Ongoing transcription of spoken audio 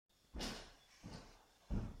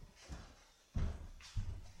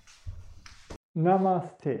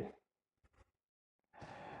Namaste.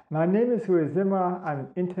 My name is Rui Zimmer. I'm an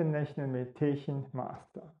international meditation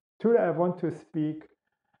master. Today I want to speak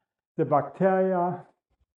the bacteria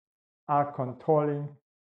are controlling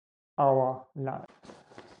our life.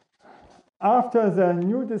 After the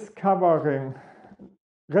new discovery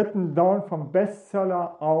written down from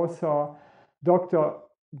bestseller author Dr.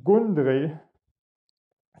 Gundry,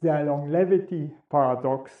 the longevity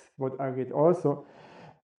paradox, what I read also,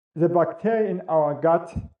 the bacteria in our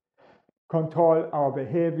gut control our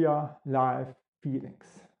behavior, life, feelings.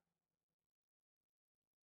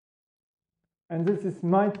 And this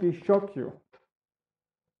might be shock you.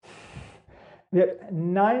 We have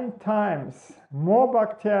 9 times more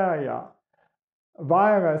bacteria,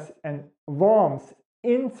 virus and worms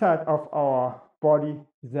inside of our body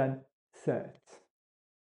than cells.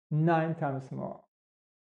 9 times more.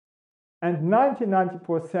 And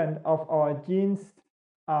 90% of our genes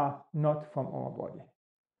are not from our body.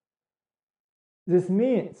 This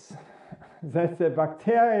means that the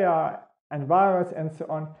bacteria and virus and so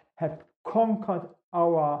on have conquered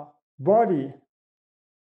our body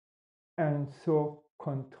and so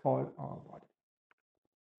control our body.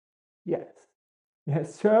 Yes, we are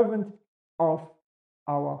servant of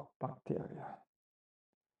our bacteria.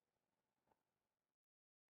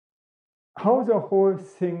 How the whole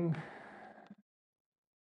thing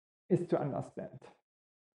is to understand.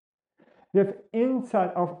 We have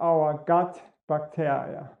inside of our gut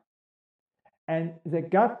bacteria, and the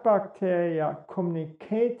gut bacteria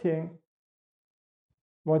communicating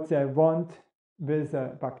what they want with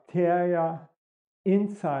the bacteria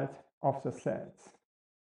inside of the cells.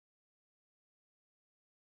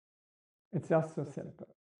 It's just so simple.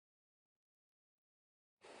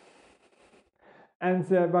 And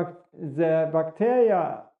the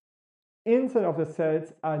bacteria inside of the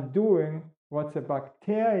cells are doing what the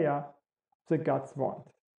bacteria, the guts want.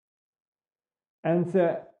 And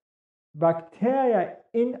the bacteria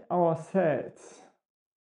in our cells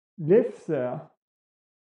live there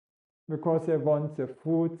because they want the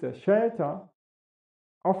food, the shelter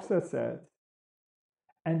of the cells,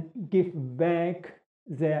 and give back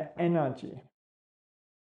their energy.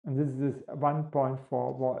 And this is 1.4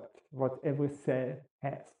 volt, what every cell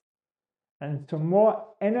has. And the more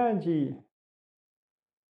energy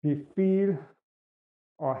we feel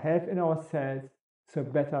or have in our cells, the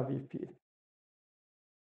better we feel.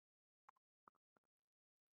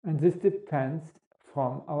 And this depends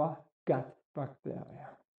from our gut bacteria.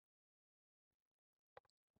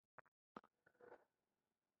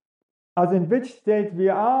 As in which state we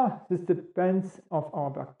are, this depends of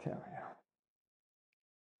our bacteria.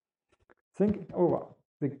 Think it over.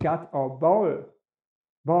 The gut or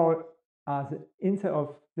bowel are the inside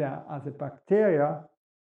of there are the bacteria,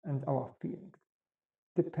 and our feelings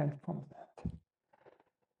depend from that.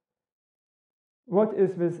 What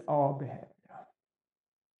is with our behavior?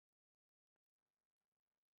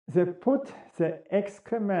 They put the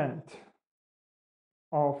excrement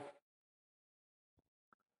of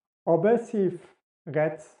obsessive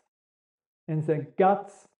rats in the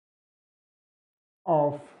guts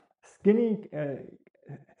of skinny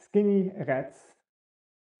rats,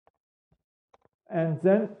 and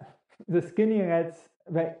then the skinny rats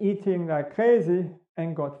were eating like crazy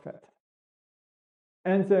and got fat.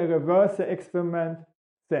 And they reverse the experiment,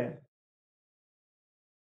 same.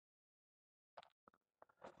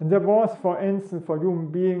 And there was, for instance, for human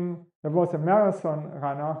being, there was a marathon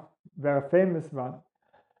runner, very famous one,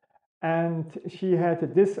 and she had a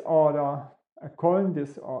disorder, a colon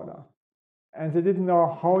disorder, and they didn't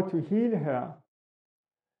know how to heal her.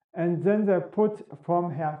 And then they put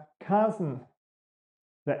from her cousin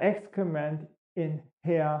the excrement in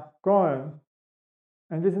her colon,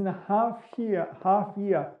 and within a half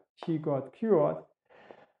year she got cured,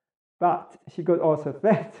 but she got also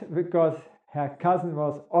fat because her cousin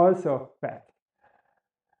was also fat.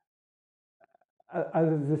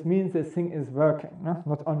 This means this thing is working, no?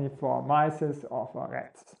 Not only for mice or for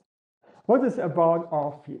rats. What is about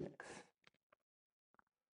our feelings?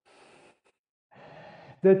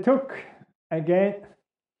 They took again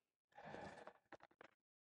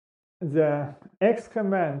the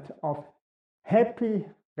excrement of happy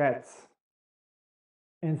rats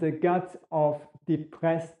in the guts of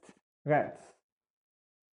depressed rats.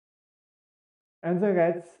 And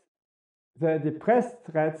the depressed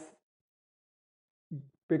rats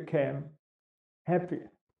became happy.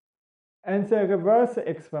 And they reverse the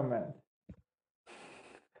experiment.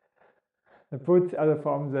 They put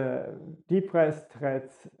from the depressed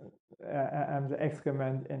rats the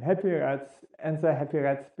excrement in happy rats, and the happy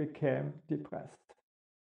rats became depressed.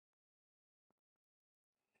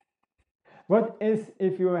 What is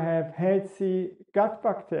if you have healthy gut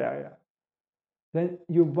bacteria? Then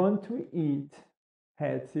you want to eat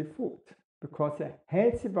healthy food because the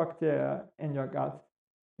healthy bacteria in your gut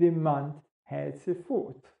demand healthy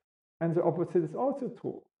food. And the opposite is also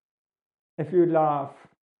true. If you love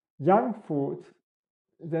junk food,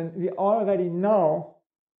 then we already know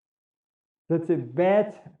that the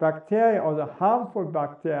bad bacteria or the harmful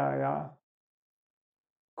bacteria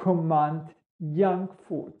command junk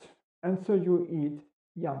food. And so you eat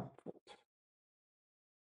junk food.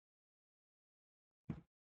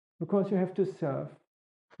 Because you have to serve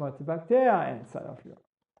what the bacteria inside of you.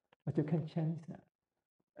 But you can change that.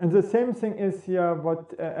 And the same thing is here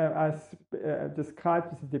what I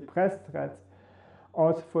described with the depressed rats,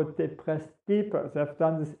 also for depressed people. They've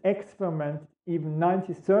done this experiment even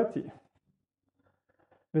 1930.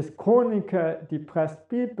 With chronically depressed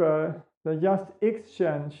people, they just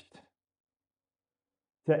exchanged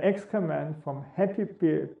the excrement from happy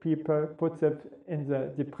people, put them in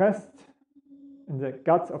the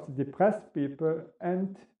guts of the depressed people,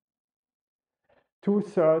 and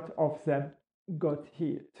 2/3 of them got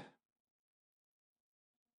healed.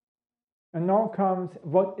 And now comes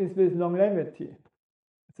what is with longevity.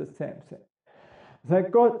 It's the same thing. They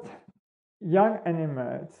got young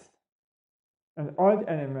animals and old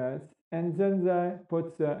animals, and then they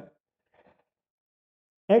put the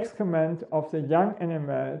excrement of the young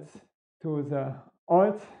animals to the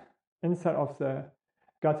old inside of the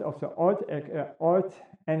gut of the old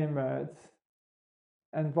animals,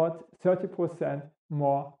 and got 30%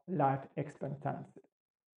 more life expectancy.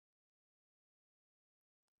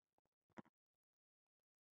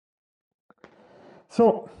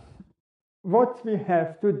 So, what we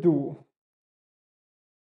have to do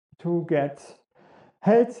to get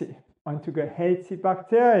healthy and to get healthy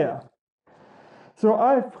bacteria. So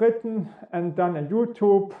I've written and done a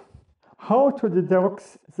YouTube how to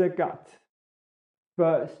detox the gut.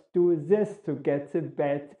 First, do this to get the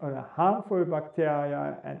bad or the harmful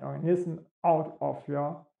bacteria and organism out of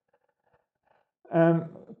your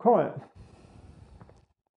colon.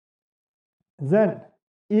 Then,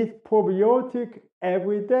 eat probiotic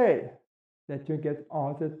every day, that you get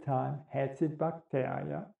all the time healthy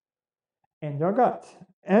bacteria in your gut.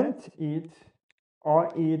 And eat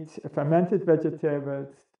fermented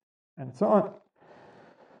vegetables and so on.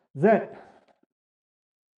 Then,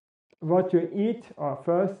 what you eat, or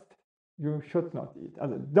first, you should not eat.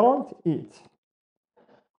 Don't eat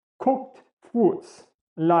cooked foods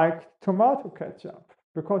like tomato ketchup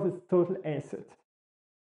because it's total acid.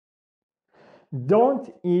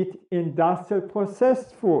 Don't eat industrial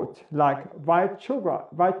processed food like white sugar.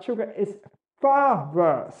 White sugar is far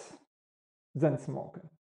worse than smoking.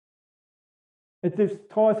 It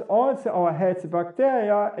destroys also our healthy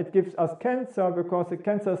bacteria. It gives us cancer because the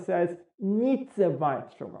cancer cells need the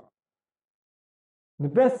white sugar. The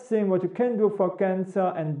best thing what you can do for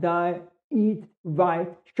cancer and die, eat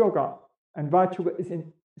white sugar. And white sugar is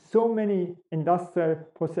in so many industrial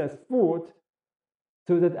processed food,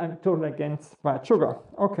 so that I'm totally against white sugar.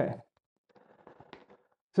 Okay.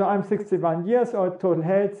 So I'm 61 years old, total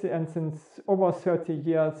healthy, and since over 30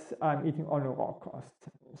 years I'm eating only raw cost.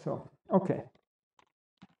 So, okay.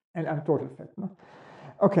 And I'm total fat. No?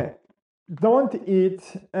 Okay. Don't eat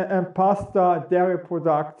pasta, dairy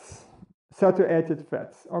products, saturated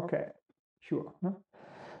fats. Okay, sure. No?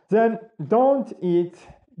 Then don't eat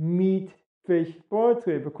meat, fish,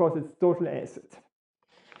 poultry because it's total acid.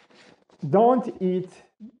 Don't eat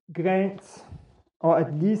grains, or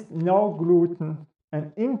at least no gluten,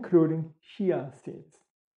 and including chia seeds.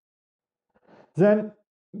 Then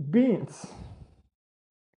beans.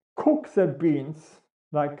 Cook the beans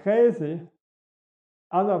like crazy,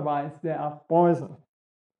 otherwise they are poison.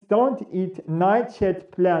 Don't eat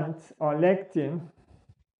nightshade plants or lectin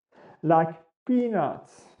like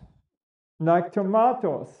peanuts, like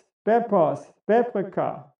tomatoes, peppers,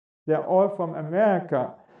 paprika, they're all from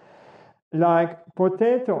America, like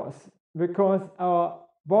potatoes, because our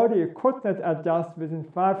body could not adjust within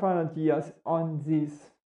 500 years on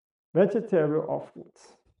these vegetable or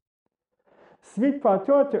fruits. Sweet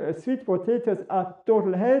potatoes are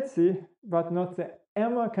totally healthy, but not the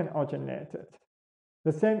American originated.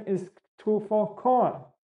 The same is true for corn.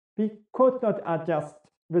 We could not adjust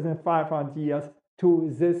within 500 years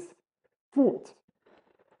to this food.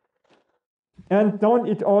 And don't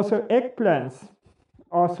eat also eggplants,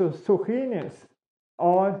 also zucchinis,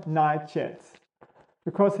 all nightshades,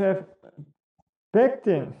 because they have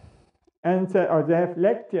pectin and they have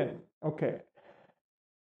lectin. Okay.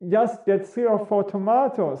 Just get 3 or 4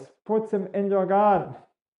 tomatoes, put them in your garden,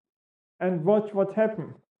 and watch what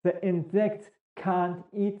happens. The insects can't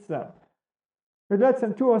eat them. We let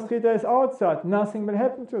them 2 or 3 days outside, nothing will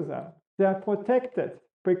happen to them. They are protected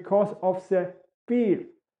because of the peel.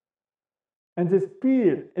 And this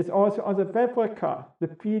peel is also on the paprika. The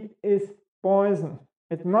peel is poison.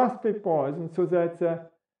 It must be poison so that the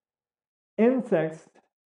insects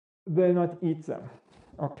will not eat them.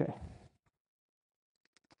 Okay.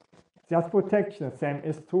 That's protection. Same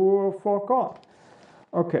is true for corn.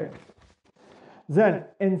 Okay. Then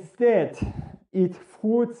instead eat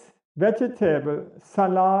fruits, vegetables,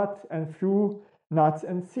 salad, and few nuts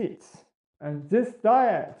and seeds. And this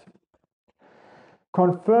diet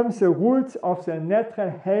confirms the rules of the Natural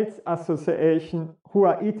Health Association, who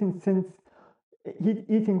are eating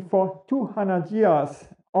for 200 years,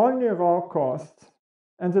 only raw cost,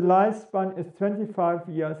 and the lifespan is 25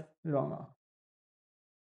 years longer.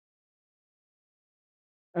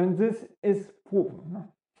 And this is proven.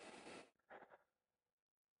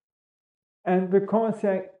 And because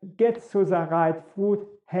they get to the right food,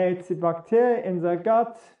 healthy bacteria in the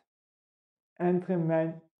gut and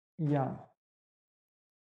remain young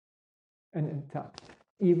and intact,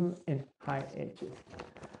 even in high ages.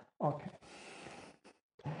 Okay.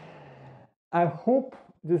 I hope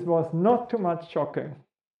this was not too much shocking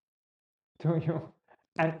to you.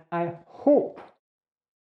 And I hope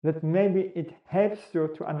that maybe it helps you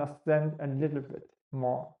to understand a little bit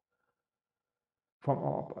more from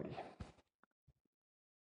our body.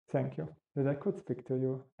 Thank you that I could speak to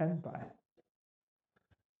you, and bye.